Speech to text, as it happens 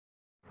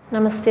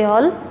Namaste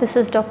all, this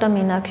is Dr.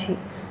 Meenakshi.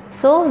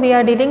 So we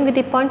are dealing with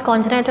the point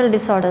congenital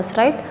disorders,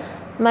 right?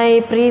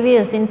 In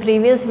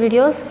previous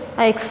videos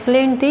I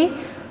explained the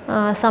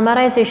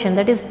summarization,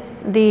 that is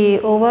the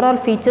overall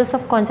features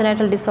of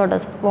congenital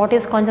disorders. What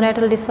is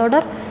congenital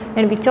disorder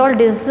and which all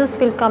diseases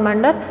will come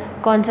under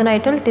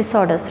congenital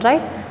disorders,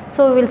 right?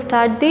 So we will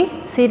start the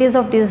series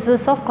of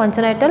diseases of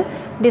congenital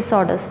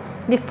disorders.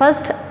 The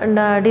first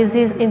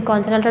disease in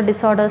congenital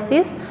disorders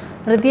is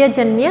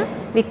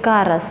hridayajanya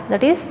vikaras,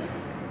 that is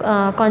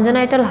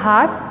congenital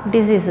heart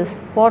diseases.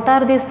 What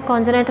are these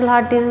congenital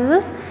heart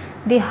diseases?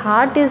 The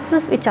heart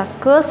diseases which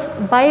occurs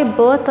by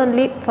birth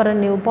only for a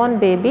newborn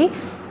baby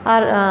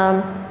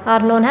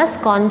are known as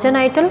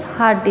congenital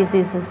heart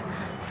diseases.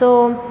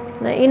 So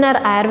in our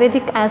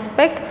Ayurvedic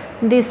aspect,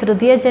 these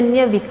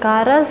hridayajanya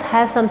vikaras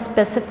have some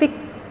specific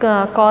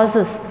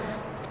causes,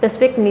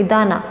 specific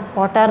nidana.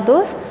 What are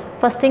those?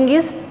 First thing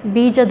is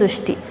beeja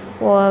dushti.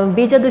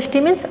 Beeja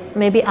dushti means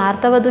maybe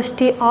artava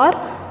dushti or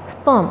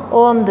sperm,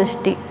 ovum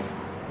dushti.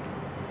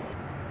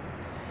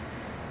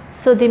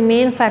 So the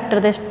main factor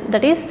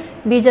that is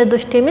beeja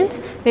dushti means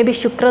maybe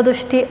shukra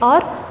dushti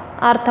or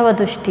artava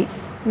dushti.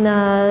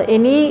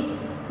 Any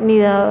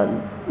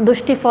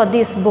dushti for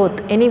these both,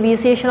 any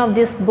vitiation of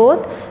this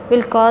both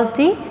will cause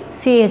the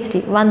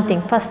CHD, one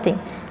thing, first thing.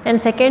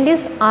 And second is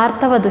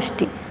artava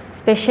dushti,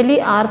 especially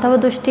artava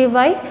dushti.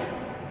 Why?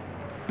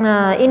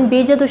 In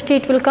beeja dushti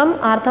it will come,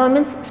 artava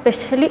means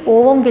especially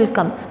ovum will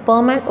come,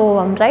 sperm and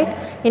ovum, right,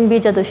 in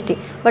beeja dushti.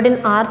 But in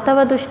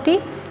artava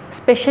dushti,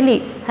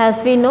 especially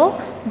as we know,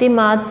 the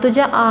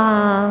matruja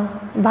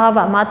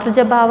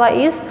bhava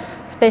is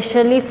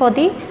specially for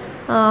the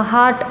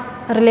heart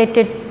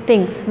related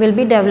things will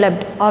be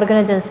developed,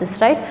 organogenesis,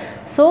 right.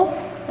 So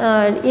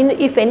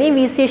if any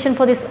vitiation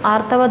for this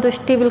artava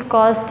dushti will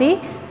cause the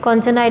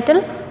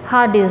congenital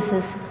heart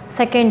disease,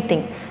 second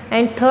thing.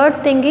 And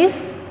third thing is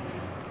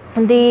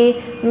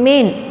the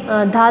main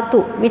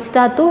dhatu, which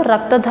dhatu?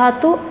 Rakta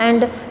dhatu,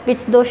 and which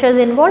dosha is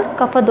involved?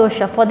 Kapha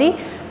dosha, for the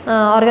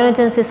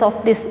organogenesis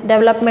of this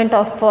development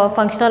of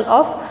functional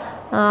of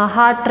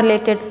heart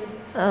related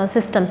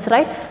systems,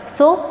 right.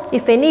 So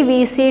if any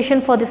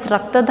vitiation for this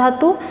rakta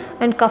dhatu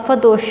and kapha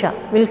dosha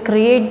will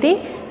create the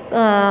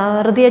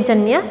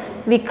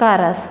hridayajanya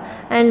vikaras.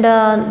 And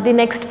the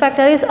next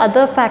factor is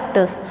other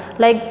factors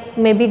like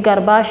maybe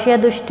garbhashya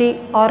dushti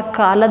or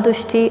kala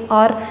dushti,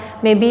 or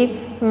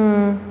maybe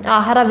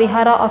ahara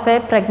vihara of a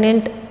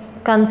pregnant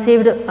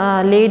conceived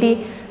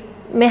lady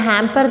may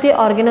hamper the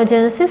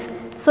organogenesis.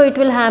 So it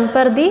will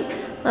hamper the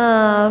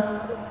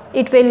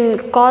it will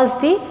cause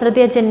the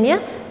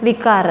hridayajanya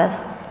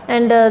vikaras.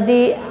 And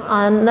the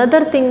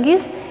another thing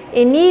is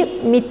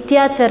any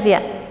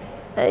mithyacharya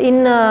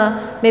in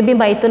maybe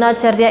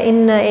maithunacharya,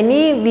 in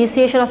any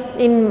vitiation of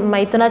in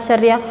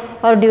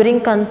maithunacharya or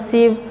during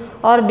conceive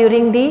or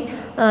during the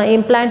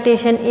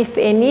implantation, if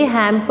any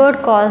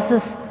hampered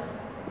causes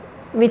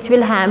which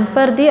will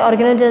hamper the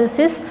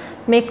organogenesis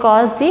may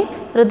cause the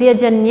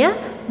hridayajanya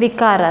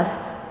vikaras.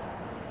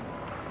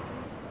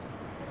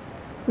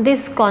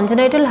 This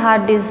congenital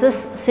heart disease,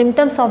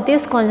 symptoms of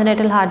this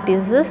congenital heart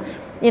disease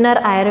in our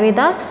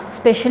Ayurveda,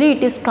 especially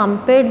it is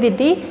compared with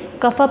the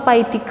kapha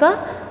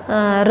paitika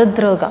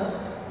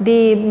hridroga.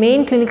 The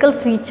main clinical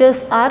features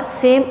are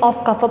same of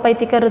kapha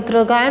paitika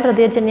hridroga and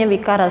hridayajanya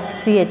vikaras,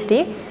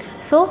 CHD.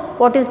 So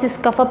what is this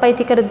kapha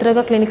paitika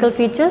hridroga clinical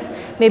features?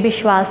 Maybe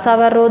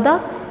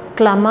shvasavarodha,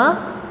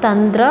 klama,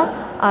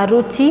 tandra,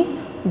 aruchi,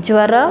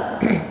 jwara,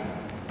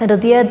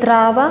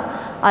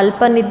 hridayadrava,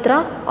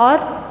 alpanidra or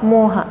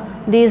moha.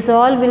 These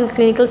all will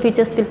clinical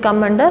features will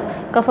come under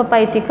kapha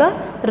paitika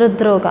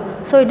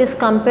hridroga. So it is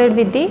compared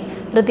with the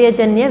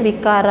hridayajanya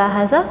vikara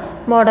as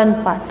a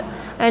modern part.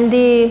 And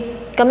the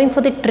coming for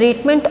the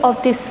treatment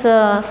of this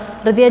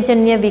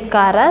hridayajanya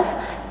vikaras,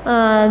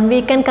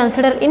 we can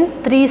consider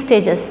in three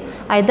stages.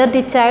 Either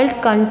the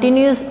child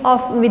continues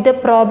with the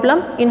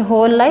problem in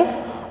whole life,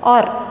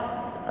 or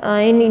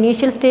in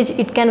initial stage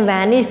it can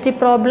vanish the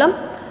problem,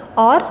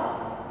 or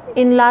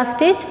in last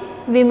stage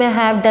we may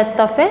have death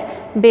of a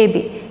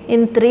baby.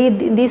 In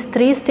these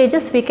three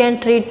stages we can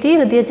treat the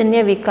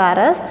hridayajanya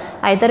vikaras.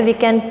 Either we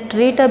can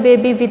treat a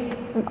baby with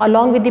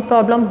along with the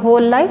problem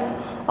whole life,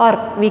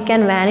 or we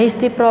can vanish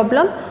the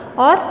problem,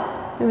 or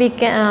we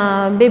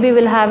can baby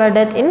will have a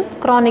death in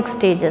chronic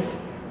stages.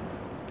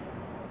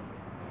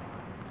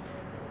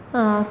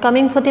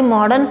 Coming for the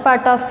modern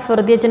part of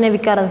hridayajanya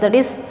vikaras, that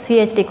is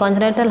CHD,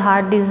 congenital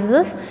heart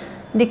diseases.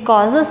 The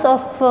causes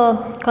of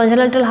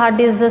congenital heart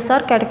diseases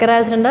are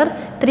categorized under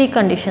three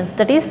conditions,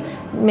 that is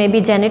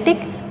maybe genetic,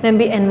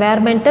 maybe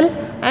environmental,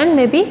 and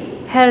maybe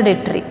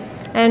hereditary.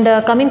 And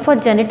coming for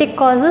genetic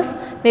causes,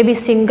 maybe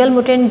single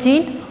mutant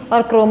gene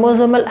or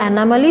chromosomal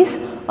anomalies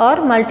or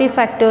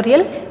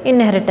multifactorial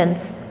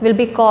inheritance will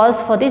be cause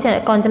for the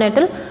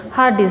congenital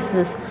heart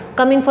diseases.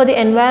 Coming for the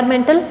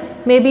environmental,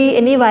 maybe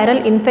any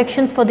viral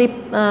infections for the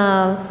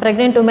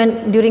pregnant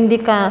woman during the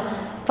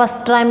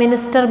first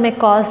trimester may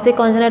cause the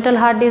congenital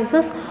heart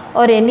disease,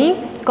 or any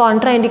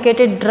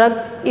contraindicated drug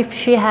if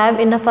she have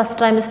in the first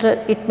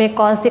trimester, it may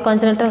cause the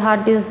congenital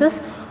heart disease,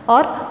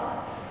 or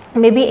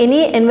maybe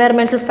any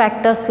environmental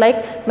factors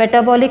like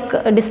metabolic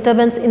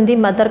disturbance in the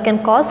mother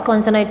can cause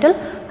congenital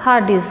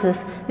heart disease.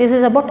 This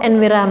is about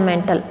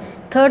environmental.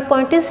 Third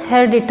point is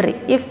hereditary.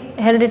 If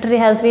hereditary,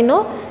 as we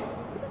know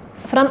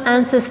from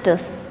ancestors,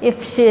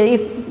 if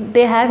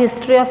they have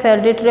history of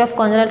hereditary of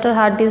congenital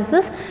heart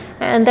disease,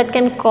 and that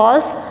can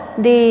cause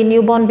the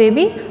newborn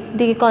baby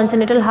the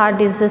congenital heart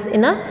disease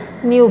in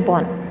a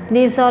newborn.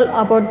 These are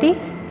all about the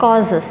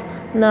causes.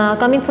 Now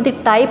coming for the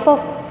type of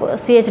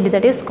CHD,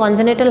 that is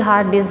congenital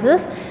heart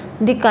disease,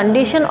 the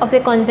condition of the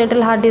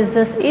congenital heart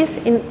disease is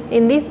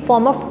in the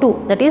form of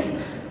two, that is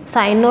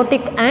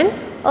cyanotic and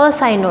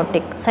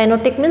acyanotic.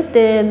 Cyanotic means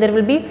there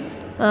will be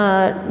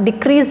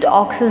decreased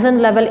oxygen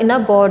level in a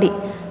body.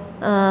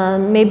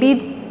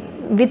 Maybe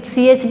with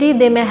CHD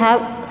they may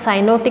have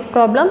cyanotic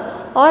problem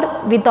or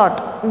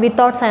without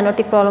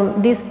cyanotic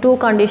problem. These two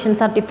conditions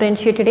are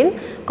differentiated in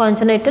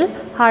congenital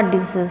heart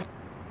disease.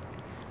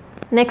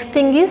 Next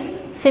thing is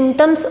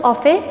symptoms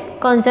of a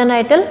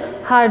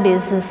congenital heart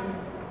disease.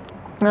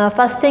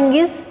 First thing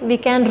is we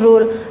can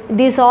rule,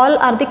 these all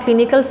are the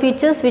clinical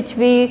features which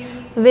we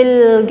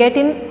will get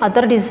in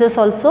other diseases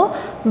also,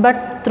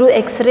 but through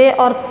X-ray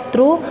or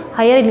through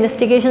higher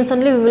investigations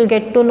only we will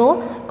get to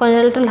know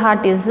congenital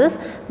heart disease.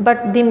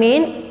 But the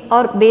main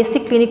or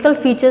basic clinical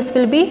features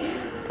will be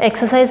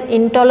exercise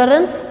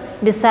intolerance,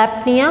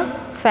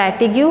 dyspnea,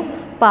 fatigue,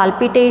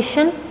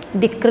 palpitation,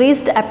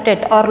 decreased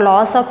appetite or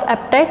loss of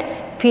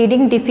appetite,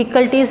 feeding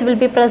difficulties will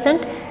be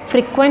present,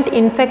 frequent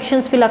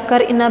infections will occur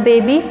in a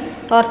baby,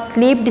 or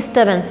sleep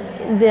disturbance,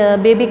 the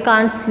baby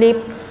can't sleep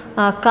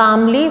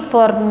calmly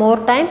for more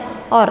time,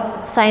 or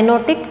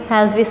cyanotic,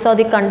 as we saw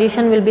the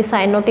condition will be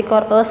cyanotic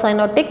or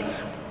acyanotic,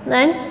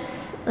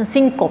 and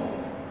syncope.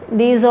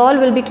 These all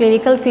will be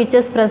clinical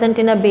features present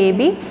in a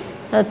baby.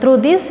 Through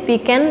this we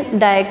can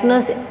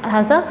diagnose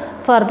as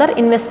a further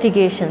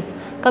investigations.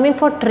 Coming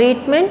for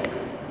treatment,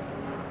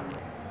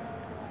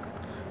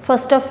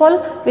 first of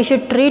all we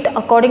should treat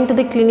according to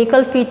the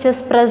clinical features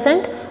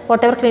present.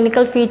 Whatever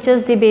clinical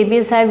features the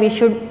babies have, we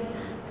should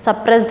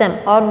suppress them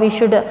or we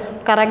should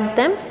correct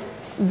them.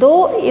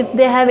 Though if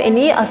they have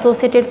any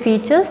associated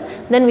features,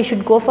 then we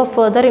should go for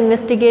further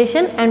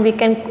investigation and we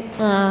can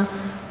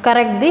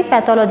correct the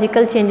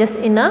pathological changes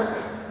in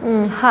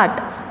a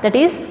heart. That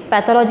is,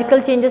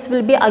 pathological changes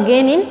will be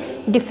again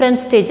in different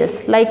stages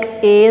like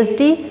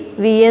ASD,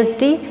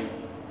 VSD,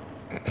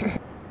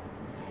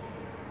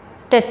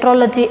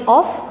 tetralogy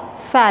of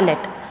Fallot,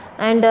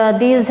 and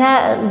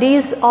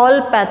these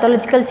all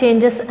pathological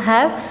changes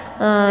have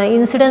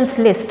incidence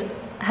list.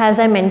 As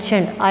I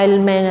mentioned,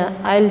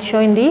 I'll show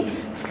in the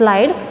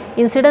slide.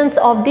 Incidence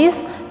of this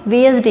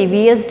VSD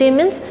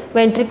means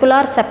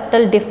ventricular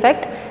septal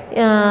defect.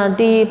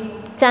 The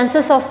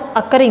chances of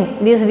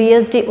occurring this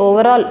VSD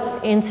overall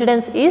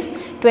incidence is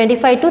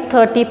 25 to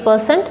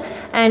 30%,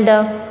 and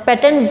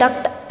patent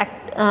duct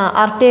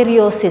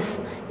arteriosis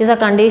is a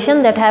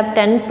condition that have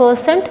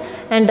 10%,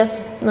 and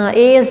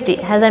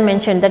ASD, as I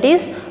mentioned, that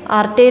is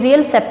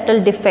arterial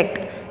septal defect,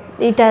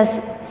 it has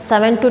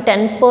 7 to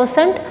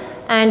 10%,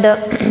 and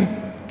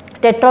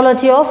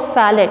tetralogy of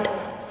Fallot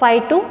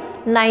 5 to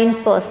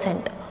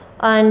 9%,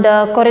 and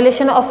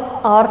correlation of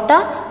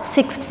aorta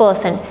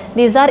 6%.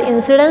 These are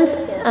incidents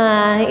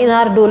in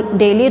our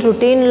daily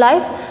routine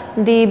life.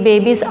 The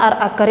babies are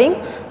occurring.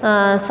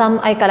 Some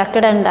I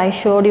collected and I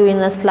showed you in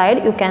a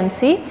slide, you can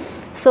see.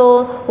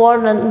 So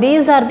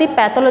these are the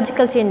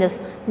pathological changes.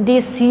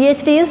 The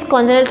CHD is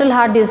congenital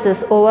heart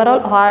disease, overall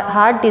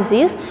heart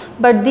disease,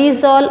 but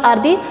these all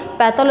are the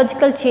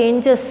pathological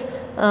changes,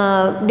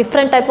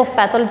 different type of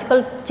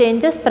pathological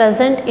changes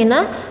present in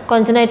a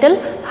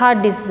congenital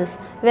heart disease.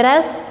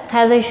 Whereas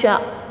as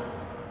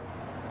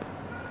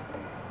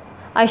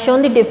I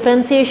shown the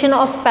differentiation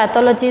of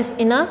pathologies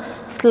in a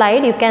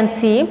slide, you can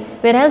see.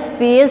 Whereas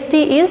VSD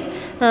is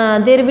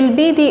there will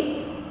be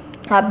the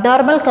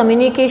abnormal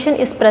communication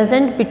is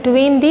present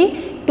between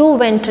the two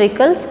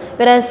ventricles,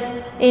 whereas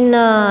in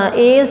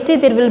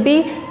ASD there will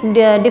be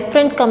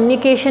different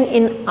communication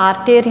in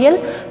arterial,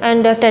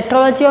 and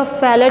tetralogy of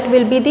Fallot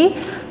will be the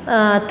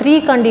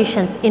three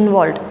conditions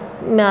involved,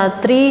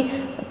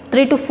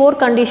 three to four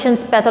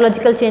conditions,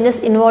 pathological changes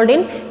involved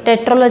in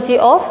tetralogy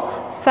of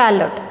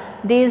Fallot.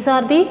 These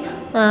are the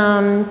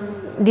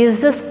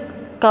diseases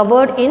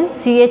covered in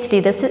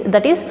CHD,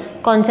 that is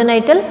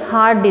congenital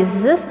heart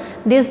diseases.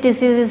 This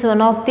disease is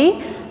one of the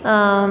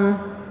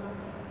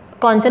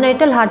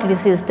congenital heart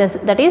disease,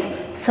 that is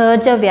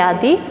Serja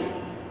Vyadhi.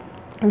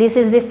 This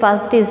is the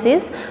first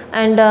disease,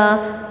 and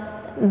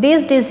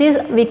this disease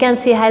we can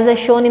see, as I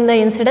shown in the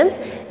incidence,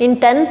 in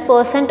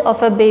 10%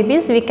 of a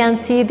babies we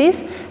can see this,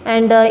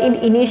 and in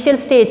initial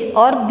stage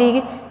or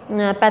the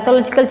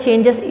pathological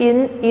changes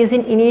is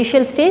in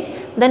initial stage,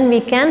 then we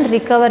can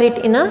recover it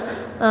in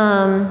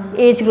a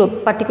age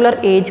group, particular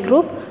age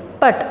group.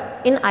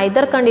 But in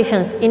either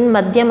conditions, in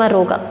Madhyama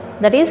Roga,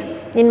 that is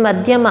in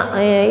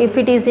Madhyama, if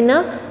it is in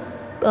a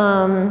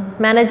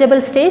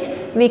manageable stage,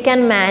 we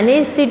can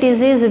manage the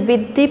disease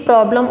with the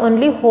problem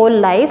only whole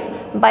life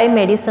by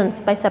medicines,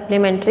 by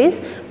supplementaries.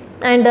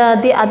 And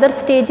the other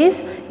stage is,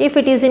 if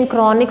it is in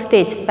chronic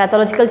stage,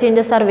 pathological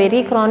changes are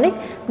very chronic,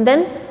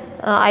 then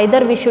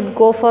either we should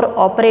go for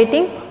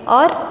operating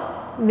or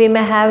we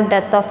may have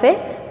death of a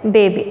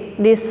baby.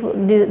 This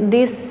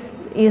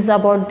is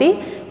about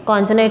the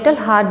congenital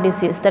heart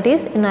disease, that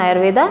is in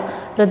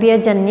Ayurveda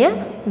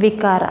Hridayajanya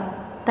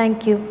Vikara.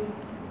 Thank you.